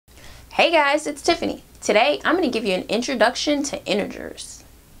Hey guys, it's Tiffany. Today I'm going to give you an introduction to integers.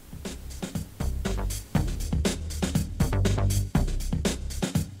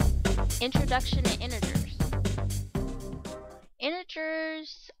 Introduction to integers.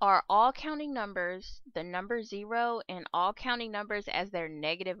 Integers are all counting numbers, the number 0, and all counting numbers as their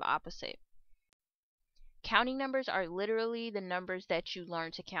negative opposite. Counting numbers are literally the numbers that you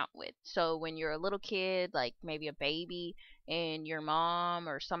learn to count with. So when you're a little kid, like maybe a baby, and your mom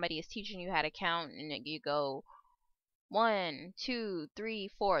or somebody is teaching you how to count, and you go 1, 2, 3,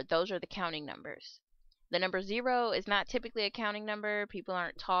 4, those are the counting numbers. The number 0 is not typically a counting number. People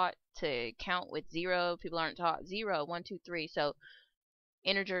aren't taught to count with 0. People aren't taught 0, 1, 2, 3. So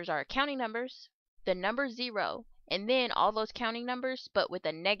integers are counting numbers, the number 0, and then all those counting numbers, but with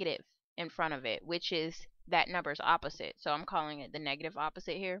a negative in front of it, which is that number's opposite. So I'm calling it the negative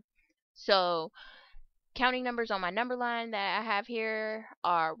opposite here. So counting numbers on my number line that I have here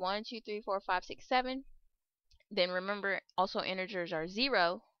are 1, 2, 3, 4, 5, 6, 7. Then remember, also integers are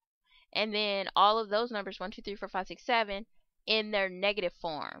 0. And then all of those numbers, 1, 2, 3, 4, 5, 6, 7, in their negative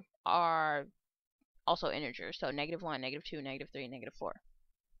form are also integers. So -1, -2, -3, -4.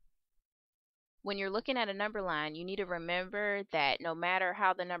 When you're looking at a number line, you need to remember that no matter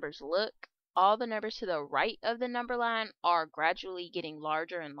how the numbers look, all the numbers to the right of the number line are gradually getting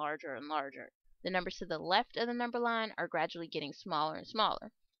larger and larger and larger. The numbers to the left of the number line are gradually getting smaller and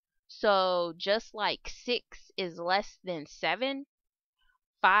smaller. So just like 6 is less than 7,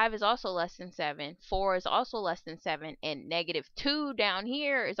 5 is also less than 7, 4 is also less than 7, and -2 down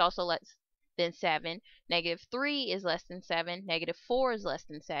here is also less than 7, -3 is less than 7, -4 is less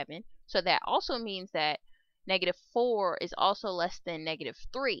than 7. So that also means that -4 is also less than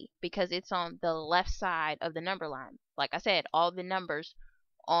 -3 because it's on the left side of the number line. Like I said, all the numbers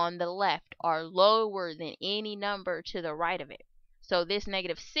on the left are lower than any number to the right of it. So this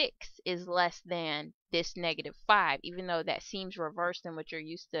 -6 is less than this -5, even though that seems reversed than what you're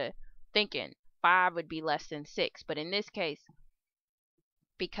used to thinking. 5 would be less than 6, but in this case,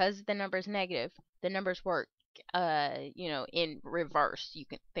 because the number is negative, the numbers work in reverse. You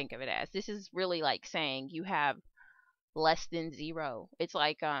can think of it as this is really like saying you have less than 0. It's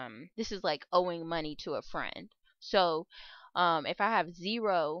like this is like owing money to a friend. So if I have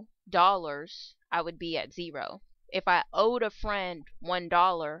 $0, I would be at 0. If I owed a friend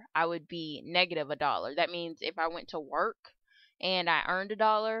 $1, I would be -$1. That means if I went to work and I earned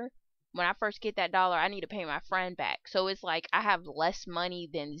 $1, when I first get that dollar, I need to pay my friend back. So it's like I have less money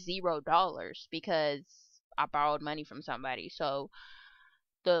than $0 because I borrowed money from somebody. So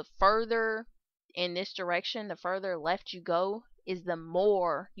the further in this direction, the further left you go, is the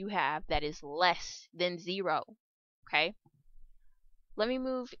more you have that is less than 0. Okay? Let me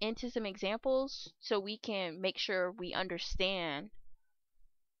move into some examples so we can make sure we understand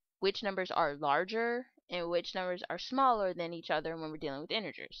which numbers are larger and which numbers are smaller than each other when we're dealing with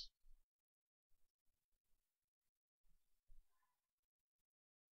integers.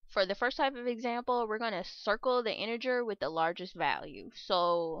 For the first type of example, we're going to circle the integer with the largest value.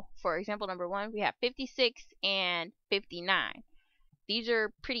 So for example number 1, we have 56 and 59. These are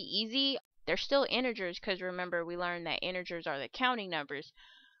pretty easy. They're still integers because remember we learned that integers are the counting numbers.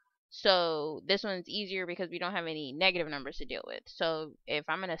 So this one's easier because we don't have any negative numbers to deal with. So if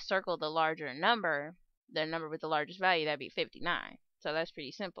I'm going to circle the larger number, the number with the largest value, that'd be 59. So that's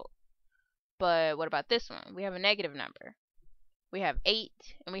pretty simple. But what about this one? We have a negative number. We have 8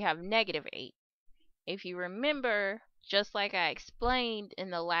 and we have -8. If you remember, just like I explained in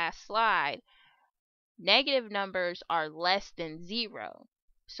the last slide, negative numbers are less than 0.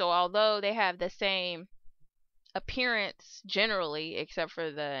 So although they have the same appearance generally, except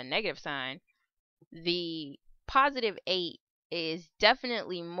for the negative sign, the +8 is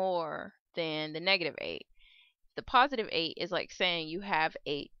definitely more than the -8. The +8 is like saying you have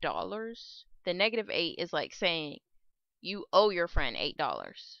 $8. The -8 is like saying you owe your friend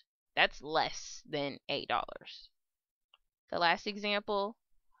 $8. That's less than $8. The last example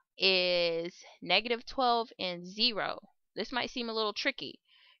is -12 and 0. This might seem a little tricky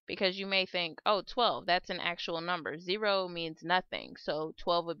because you may think, oh, 12, that's an actual number. 0 means nothing, so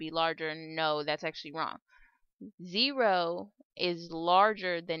 12 would be larger. No, that's actually wrong. 0 is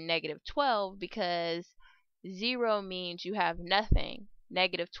larger than -12 because 0 means you have nothing.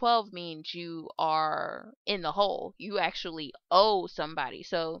 -12 means you are in the hole. You actually owe somebody.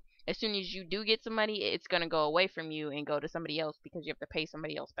 So as soon as you do get some money, it's going to go away from you and go to somebody else because you have to pay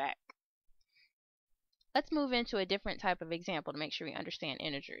somebody else back. Let's move into a different type of example to make sure we understand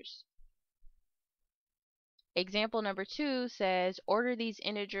integers. Example number 2 says, order these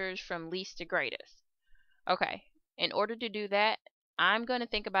integers from least to greatest. Okay, in order to do that, I'm going to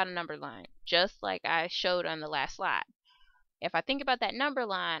think about a number line, just like I showed on the last slide. If I think about that number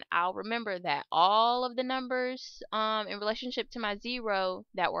line, I'll remember that all of the numbers in relationship to my 0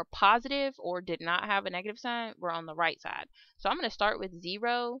 that were positive or did not have a negative sign were on the right side. So I'm going to start with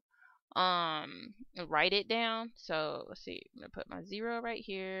 0, write it down. So let's see, I'm going to put my 0 right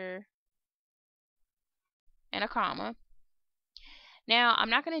here and a comma. Now,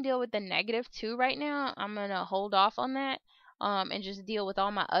 I'm not going to deal with the -2 right now. I'm going to hold off on that and just deal with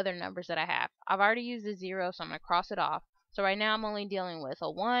all my other numbers that I have. I've already used the 0, so I'm going to cross it off. So right now I'm only dealing with a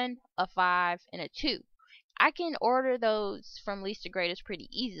 1, a 5, and a 2. I can order those from least to greatest pretty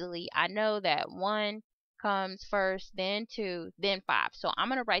easily. I know that 1 comes first, then 2, then 5. So I'm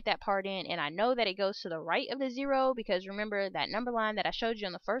going to write that part in, and I know that it goes to the right of the 0 because remember that number line that I showed you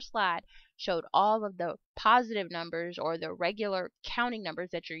on the first slide showed all of the positive numbers or the regular counting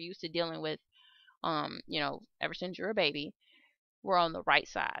numbers that you're used to dealing with, you know, ever since you're a baby, were on the right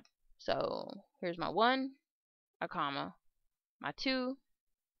side. So here's my 1, a comma, my 2,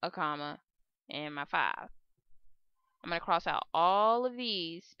 a comma, and my 5. I'm going to cross out all of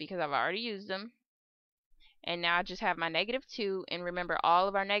these because I've already used them. And now I just have my -2, and remember all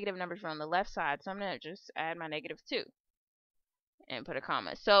of our negative numbers are on the left side, so I'm going to just add my -2 and put a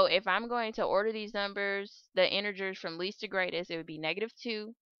comma. So if I'm going to order these numbers, the integers from least to greatest, it would be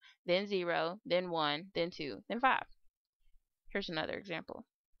 -2, then 0, then 1, then 2, then 5. Here's another example.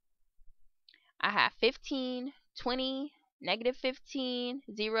 I have 15, 20, -15,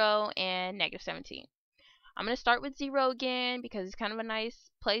 0, and -17. I'm going to start with 0 again because it's kind of a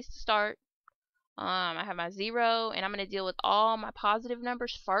nice place to start. I have my 0, and I'm going to deal with all my positive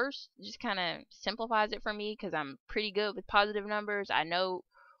numbers first. It just kind of simplifies it for me because I'm pretty good with positive numbers. I know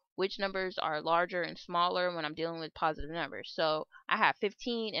which numbers are larger and smaller when I'm dealing with positive numbers. So I have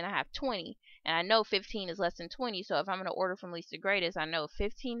 15 and I have 20, and I know 15 is less than 20. So if I'm going to order from least to greatest, I know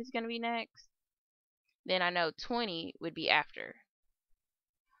 15 is going to be next. Then I know 20 would be after.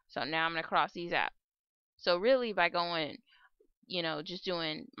 So now I'm going to cross these out. So really by going, you know, just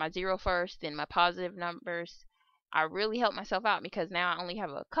doing my 0 first, then my positive numbers, I really helped myself out because now I only have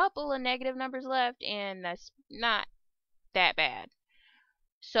a couple of negative numbers left, and that's not that bad.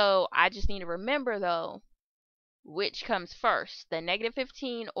 So I just need to remember though which comes first, the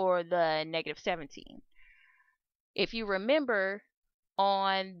 -15 or the -17. If you remember,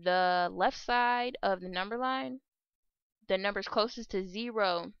 on the left side of the number line, the numbers closest to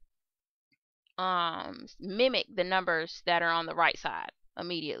 0 mimic the numbers that are on the right side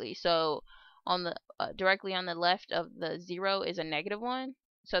immediately. So on the directly on the left of the 0 is a -1,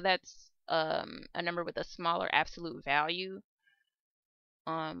 so that's a number with a smaller absolute value,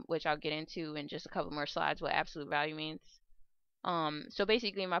 which I'll get into in just a couple more slides what absolute value means. So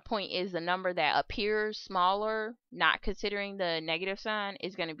basically my point is the number that appears smaller, not considering the negative sign,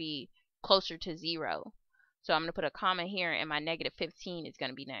 is going to be closer to 0. So I'm going to put a comma here, and my -15 is going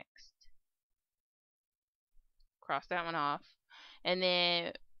to be next. Cross that one off, and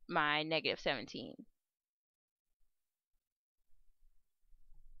then my -17.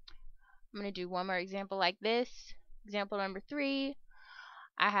 I'm going to do one more example like this. Example number 3.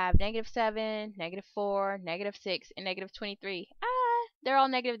 I have -7, -4, -6, and -23. They're all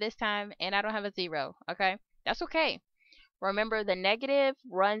negative this time, and I don't have a 0. Okay, that's okay. Remember, the negative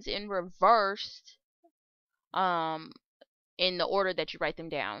runs in reverse in the order that you write them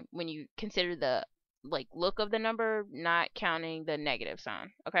down when you consider the look of the number, not counting the negative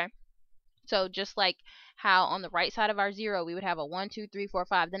sign. Okay, so just like how on the right side of our 0 we would have a 1, 2, 3, 4,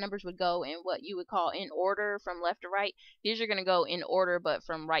 5, the numbers would go in what you would call in order from left to right. These are going to go in order but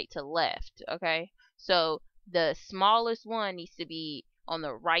from right to left. Okay, so the smallest one needs to be on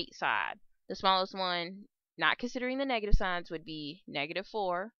the right side. The smallest one, not considering the negative signs, would be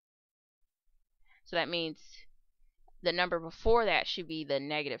 -4. So that means the number before that should be the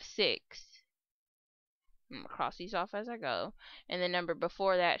 -6. I'm going to cross these off as I go. And the number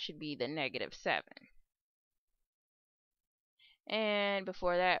before that should be the -7. And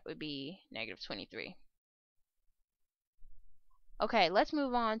before that would be -23. Okay, let's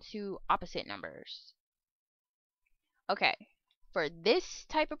move on to opposite numbers. Okay, for this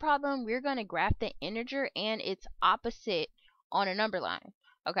type of problem, we're going to graph the integer and its opposite on a number line.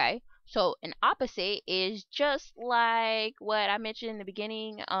 Okay, so an opposite is just like what I mentioned in the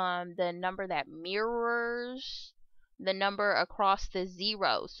beginning, the number that mirrors the number across the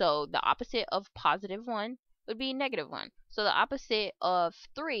 0. So the opposite of +1 would be -1. So the opposite of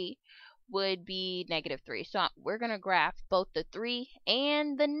 3 would be -3. So we're going to graph both the 3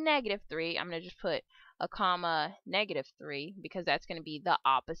 and the -3. I'm going to just put a comma -3 because that's going to be the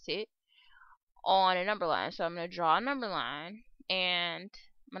opposite on a number line. So I'm going to draw a number line, and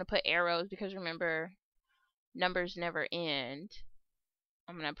I'm going to put arrows because remember, numbers never end.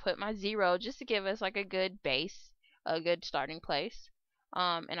 I'm going to put my 0 just to give us like a good base, a good starting place.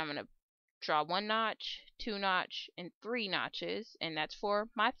 And I'm going to draw 1 notch, 2 notch, and 3 notches, and that's for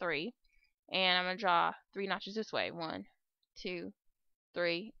my 3. And I'm going to draw 3 notches this way. 1, 2,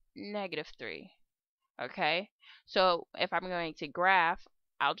 3, -3. Okay, so if I'm going to graph,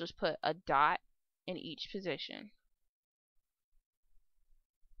 I'll just put a dot in each position.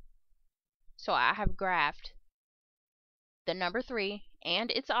 So I have graphed the number 3 and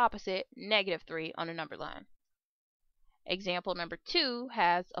its opposite, -3, on a number line. Example number 2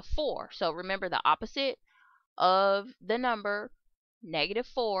 has a 4. So remember, the opposite of the number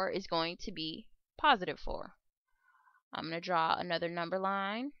 -4 is going to be +4. I'm going to draw another number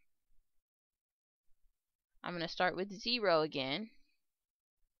line. I'm going to start with 0 again.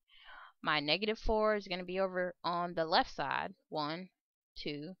 My -4 is going to be over on the left side. 1,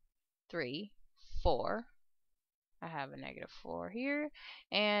 2, 3, 4. I have a -4 here.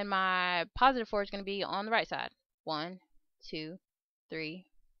 And my +4 is going to be on the right side. 1, 2, 3,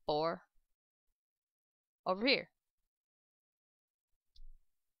 4. Over here.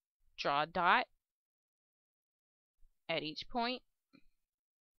 Draw a dot at each point.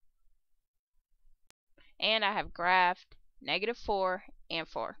 And I have graphed -4 and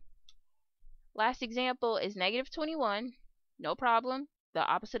 4. Last example is -21. No problem. The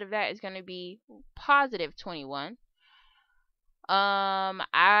opposite of that is going to be +21.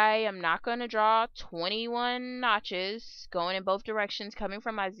 I am not going to draw 21 notches going in both directions coming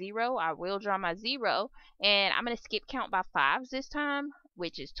from my 0. I will draw my 0, and I'm going to skip count by 5s this time,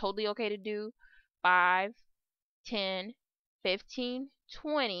 which is totally okay to do. 5, 10, 15,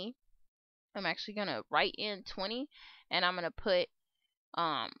 20. I'm actually going to write in 20, and I'm going to put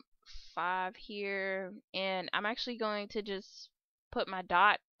 5 here, and I'm actually going to just put my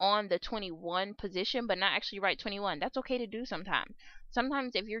dot on the 21 position, but not actually write 21. That's okay to do sometimes.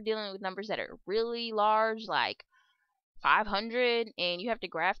 Sometimes if you're dealing with numbers that are really large, like 500, and you have to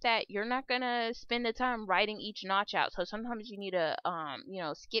graph that, you're not gonna spend the time writing each notch out. So sometimes you need to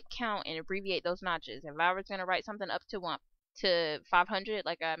skip count and abbreviate those notches. If I was gonna write something up to 500,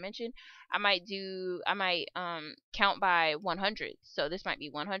 like I mentioned, I might count by 100. So this might be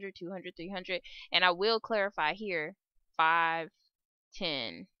 100, 200, 300, and I will clarify here 5,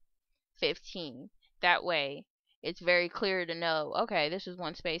 10, 15. That way it's very clear to know, okay, this is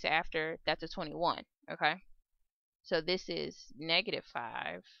one space after, that's a 21. Okay, so this is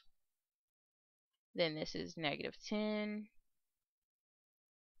 -5, then this is -10,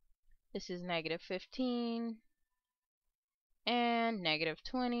 this is -15, and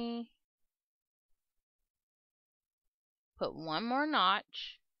 -20. Put one more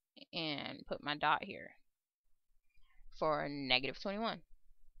notch and put my dot here for -21.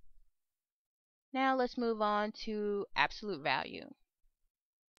 Now let's move on to absolute value.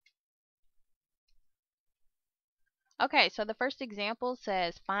 Okay, so the first example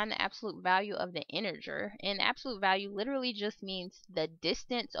says find the absolute value of the integer, and absolute value literally just means the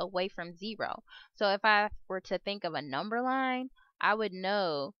distance away from 0. So if I were to think of a number line, I would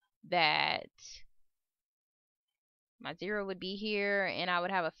know that my 0 would be here, and I would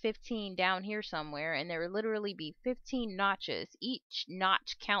have a 15 down here somewhere, and there would literally be 15 notches. Each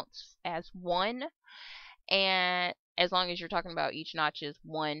notch counts as 1, and as long as you're talking about each notch is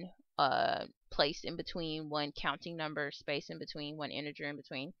 1 place in between, 1 counting number, space in between, 1 integer in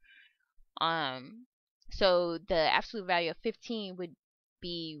between. So the absolute value of 15 would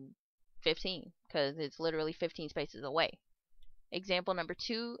be 15 because it's literally 15 spaces away. Example number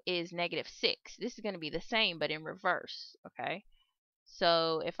 2 is -6. This is going to be the same but in reverse. Okay,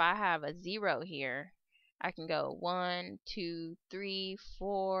 so if I have a 0 here, I can go 1, 2, 3,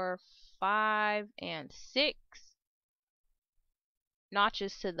 4, 5, and 6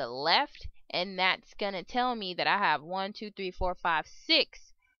 notches to the left, and that's going to tell me that I have 1, 2, 3, 4, 5,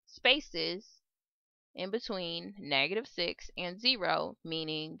 6 spaces in between -6 and 0,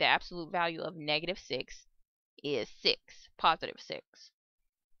 meaning the absolute value of -6 is 6, +6.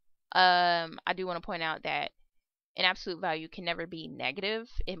 I do want to point out that an absolute value can never be negative.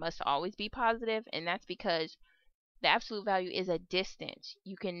 It must always be positive, and that's because the absolute value is a distance.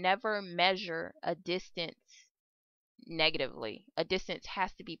 You can never measure a distance negatively. A distance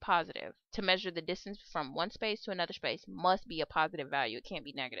has to be positive. To measure the distance from one space to another space must be a positive value. It can't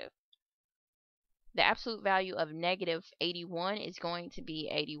be negative. The absolute value of -81 is going to be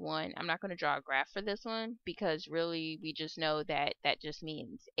 81. I'm not going to draw a graph for this one because really we just know that that just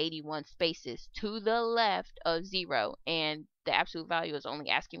means 81 spaces to the left of 0, and the absolute value is only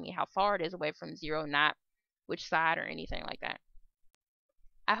asking me how far it is away from 0, not which side or anything like that.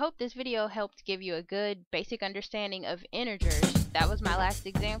 I hope this video helped give you a good basic understanding of integers. That was my last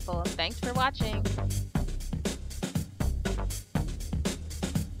example. Thanks for watching.